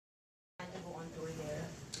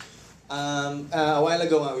A while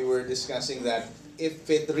ago we were discussing that if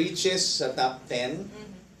it reaches sa top 10,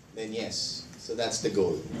 then yes. So that's the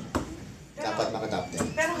goal. Dapat maka-top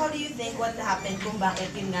 10. Pero how do you think what happened kung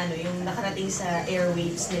bakit yun nga, no, yung nakarating sa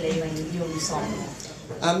airwaves nila yung song?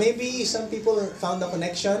 Maybe some people found a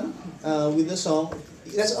connection with the song.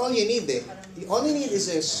 That's all you need eh. All you need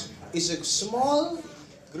is a small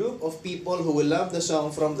group of people who will love the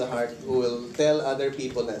song from the heart, who will tell other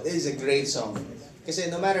people that it is a great song.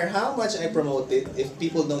 Kasi no matter how much I promote it, if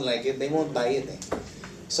people don't like it, they won't buy it eh.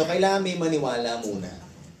 So kailangan may maniwala muna.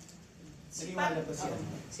 Maniwala pa siya.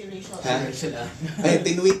 Si Rachel. Ha? Ay,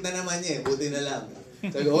 tinweet na naman niya eh. Buti na lang.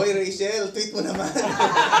 Sabi ko, "Hoy Rachel, tweet mo naman."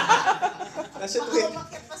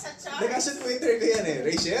 Nasa Twitter ko yan eh.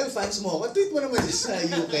 Rachel, fans mo ako. Tweet mo naman siya sa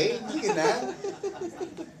UK. Sige na.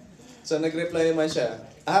 So nag-reply naman siya,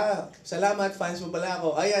 salamat, fans mo pala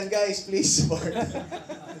ako. Ayan guys, please support.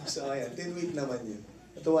 So ayan, tinweet naman yun.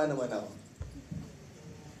 Natuwa naman ako.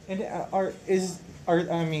 And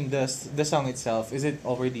the song itself, is it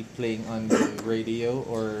already playing on the radio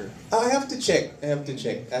or? I have to check.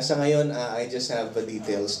 Sa ngayon, I just have the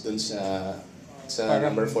details dun sa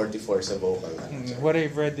number 44 sa vocal. What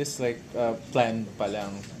I've read is like planned pa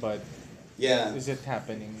lang, but yeah. Is it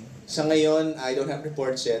happening? Sa ngayon, I don't have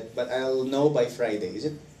reports yet, but I'll know by Friday.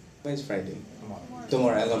 When's Friday?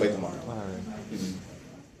 Tomorrow. I'll know by tomorrow. Mm-hmm.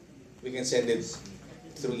 We can send it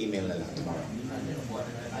through email na lang tomorrow.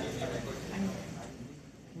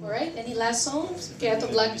 Alright, any last songs? Kaya to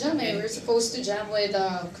Black Jam we're supposed to jam with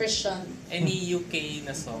Christian. Any UK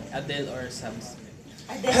na song? Adele or Sam Smith?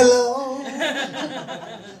 Adele. Hello!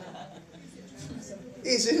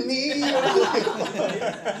 Is it me?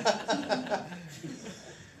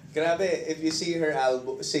 Grabe, if you see her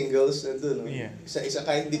album, singles, nandun, Yeah. Isa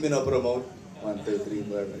kahit hindi pinopromote, 1, 2,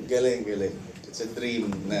 3, 4, galing. It's a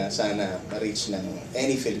dream na sana ma-reach ng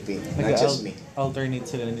any Filipino, not just me. Alternate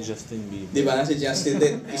sila ni Justin Bieber. Di ba? Si Justin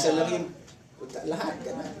din. Isa lang yung, lahat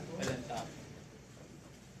ka na.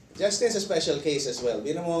 Justin's a special case as well.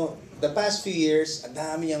 You know, the past few years, ang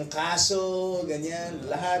dami niyang kaso, ganyan,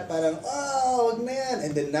 lahat parang, wag na yan.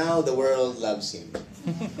 And then now, the world loves him.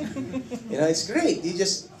 You know, it's great. You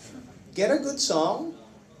just get a good song,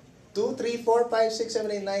 2, 3, 4, 5, 6,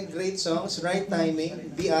 7, 8, 9 great songs, right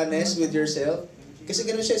timing, be honest with yourself. Kasi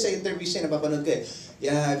gano'n siya sa interview siya, napapanood ko eh.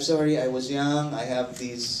 Yeah, I'm sorry, I was young, I have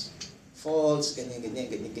these faults, ganyan.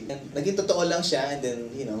 Naging totoo lang siya, and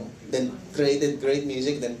then, you know, then created great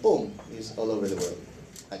music, then boom, he's all over the world.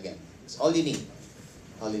 Again, it's all you need.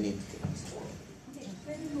 All you need.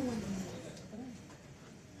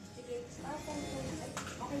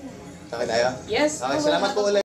 Okay tayo? Yes. Okay, salamat po ulit.